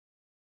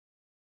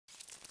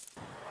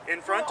In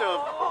front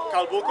of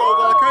Calbuco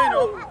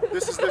volcano,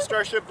 this is the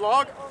Starship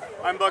vlog.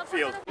 I'm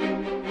Buckfield.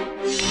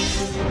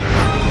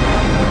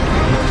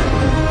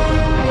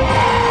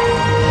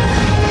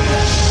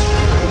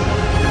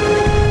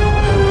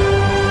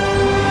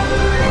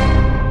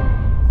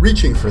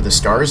 Reaching for the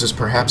stars is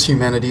perhaps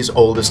humanity's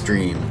oldest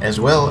dream, as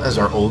well as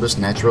our oldest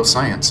natural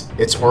science.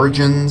 Its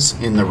origins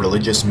in the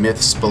religious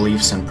myths,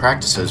 beliefs, and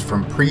practices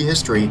from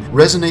prehistory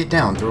resonate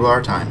down through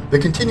our time. The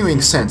continuing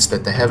sense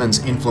that the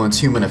heavens influence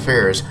human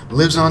affairs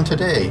lives on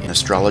today in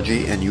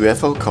astrology and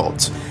UFO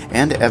cults,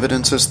 and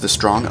evidences the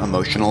strong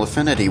emotional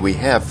affinity we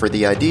have for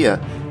the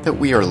idea that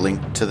we are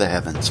linked to the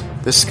heavens.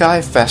 The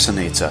sky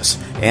fascinates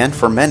us, and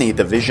for many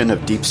the vision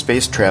of deep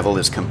space travel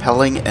is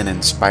compelling and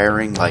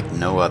inspiring like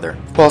no other.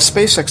 While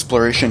space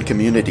exploration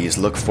communities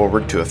look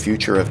forward to a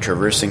future of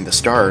traversing the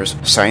stars,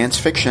 science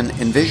fiction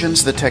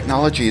envisions the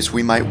technologies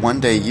we might one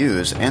day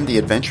use and the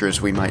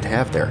adventures we might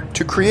have there.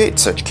 To create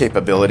such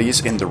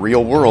capabilities in the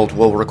real world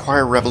will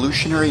require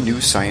revolutionary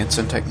new science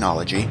and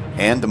technology,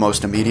 and the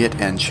most immediate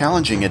and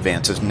challenging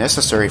advances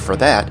necessary for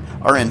that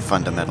are in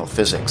fundamental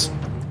physics.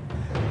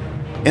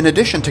 In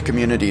addition to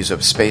communities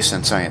of space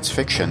and science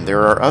fiction,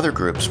 there are other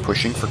groups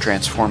pushing for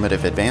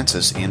transformative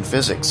advances in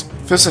physics.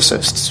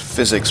 Physicists,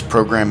 physics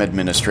program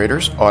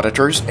administrators,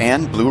 auditors,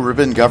 and blue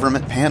ribbon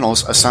government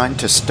panels assigned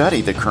to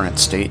study the current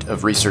state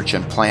of research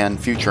and plan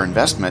future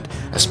investment,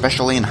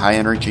 especially in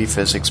high-energy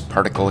physics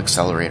particle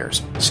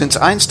accelerators. Since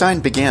Einstein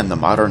began the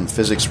modern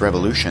physics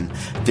revolution,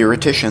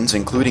 theoreticians,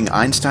 including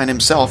Einstein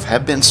himself,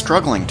 have been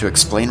struggling to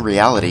explain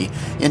reality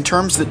in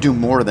terms that do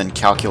more than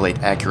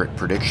calculate accurate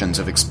predictions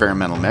of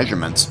experimental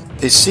measurements.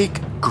 They seek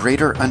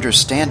greater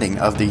understanding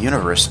of the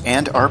universe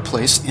and our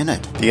place in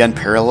it. The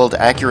unparalleled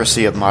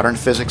accuracy of modern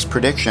physics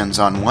predictions,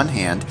 on one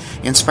hand,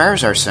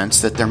 inspires our sense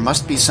that there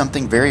must be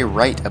something very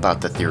right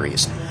about the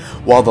theories,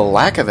 while the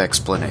lack of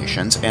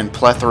explanations and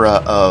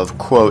plethora of,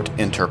 quote,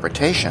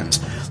 interpretations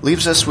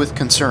leaves us with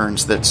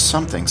concerns that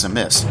something's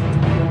amiss.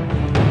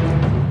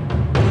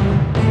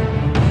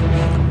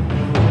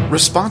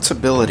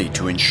 Responsibility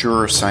to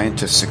ensure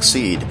scientists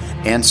succeed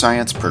and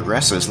science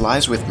progresses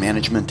lies with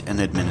management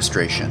and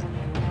administration.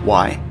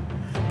 Why?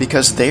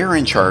 Because they are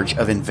in charge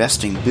of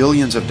investing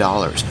billions of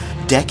dollars,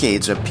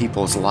 decades of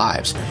people's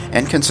lives,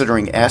 and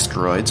considering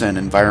asteroids and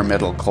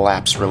environmental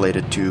collapse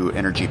related to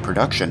energy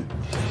production,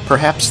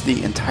 perhaps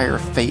the entire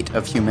fate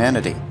of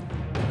humanity.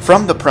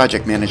 From the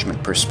project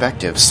management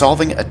perspective,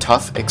 solving a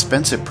tough,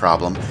 expensive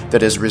problem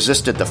that has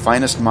resisted the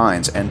finest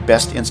minds and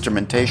best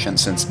instrumentation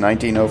since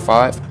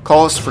 1905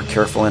 calls for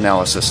careful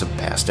analysis of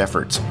past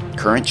efforts,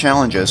 current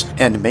challenges,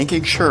 and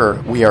making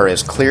sure we are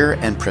as clear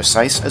and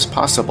precise as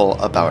possible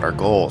about our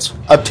goals.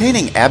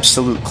 Obtaining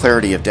absolute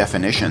clarity of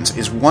definitions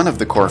is one of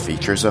the core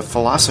features of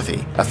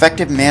philosophy.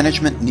 Effective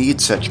management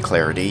needs such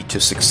clarity to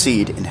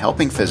succeed in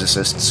helping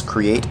physicists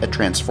create a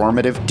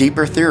transformative,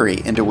 deeper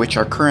theory into which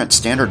our current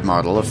standard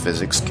model of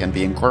physics can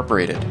be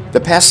incorporated. The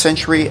past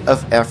century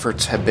of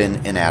efforts have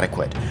been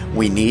inadequate.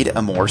 We need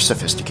a more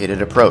sophisticated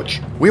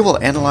approach. We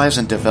will analyze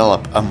and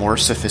develop a more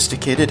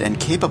sophisticated and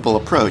capable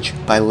approach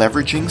by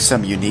leveraging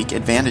some unique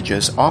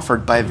advantages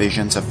offered by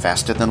visions of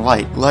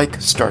faster-than-light,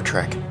 like Star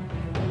Trek.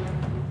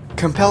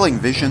 Compelling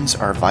visions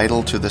are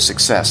vital to the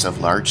success of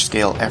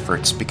large-scale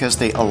efforts because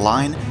they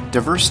align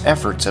diverse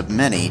efforts of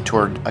many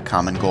toward a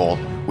common goal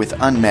with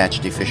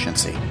unmatched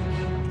efficiency.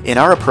 In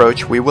our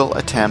approach, we will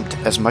attempt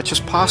as much as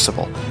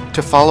possible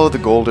to follow the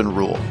golden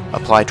rule,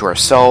 apply to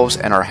ourselves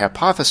and our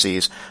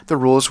hypotheses the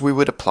rules we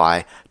would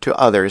apply to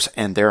others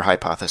and their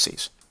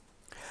hypotheses.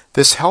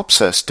 This helps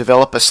us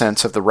develop a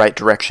sense of the right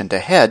direction to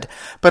head,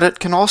 but it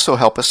can also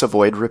help us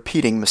avoid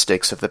repeating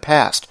mistakes of the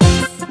past.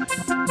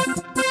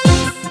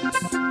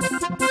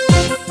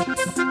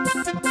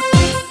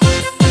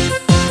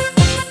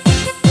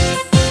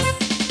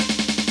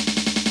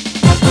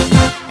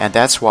 And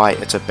that's why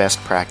it's a best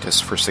practice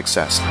for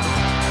success.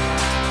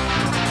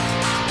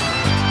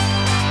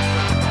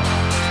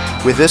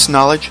 With this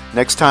knowledge,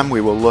 next time we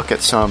will look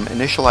at some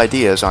initial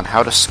ideas on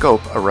how to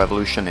scope a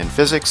revolution in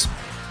physics,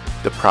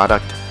 the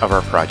product of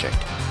our project.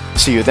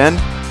 See you then.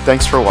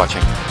 Thanks for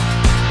watching.